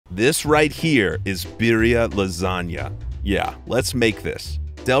This right here is Birria Lasagna. Yeah, let's make this.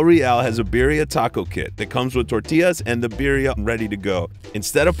 Del Real has a birria taco kit that comes with tortillas and the birria ready to go.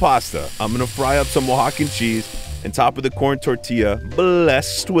 Instead of pasta, I'm gonna fry up some Oaxacan cheese and top of the corn tortilla,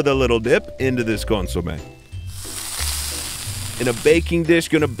 blessed with a little dip, into this consomme. In a baking dish,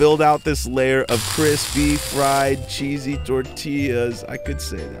 gonna build out this layer of crispy, fried, cheesy tortillas. I could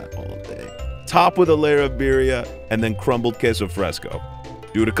say that all day. Top with a layer of birria and then crumbled queso fresco.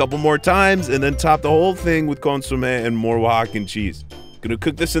 Do it a couple more times and then top the whole thing with consomme and more Oaxacan cheese. Gonna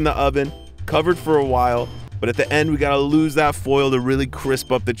cook this in the oven, covered for a while, but at the end we gotta lose that foil to really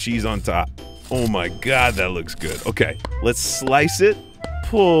crisp up the cheese on top. Oh my God, that looks good. Okay, let's slice it,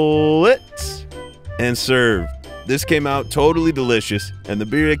 pull it, and serve. This came out totally delicious, and the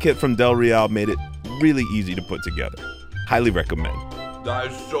birria kit from Del Real made it really easy to put together. Highly recommend. That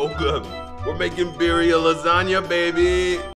is so good. We're making birria lasagna, baby.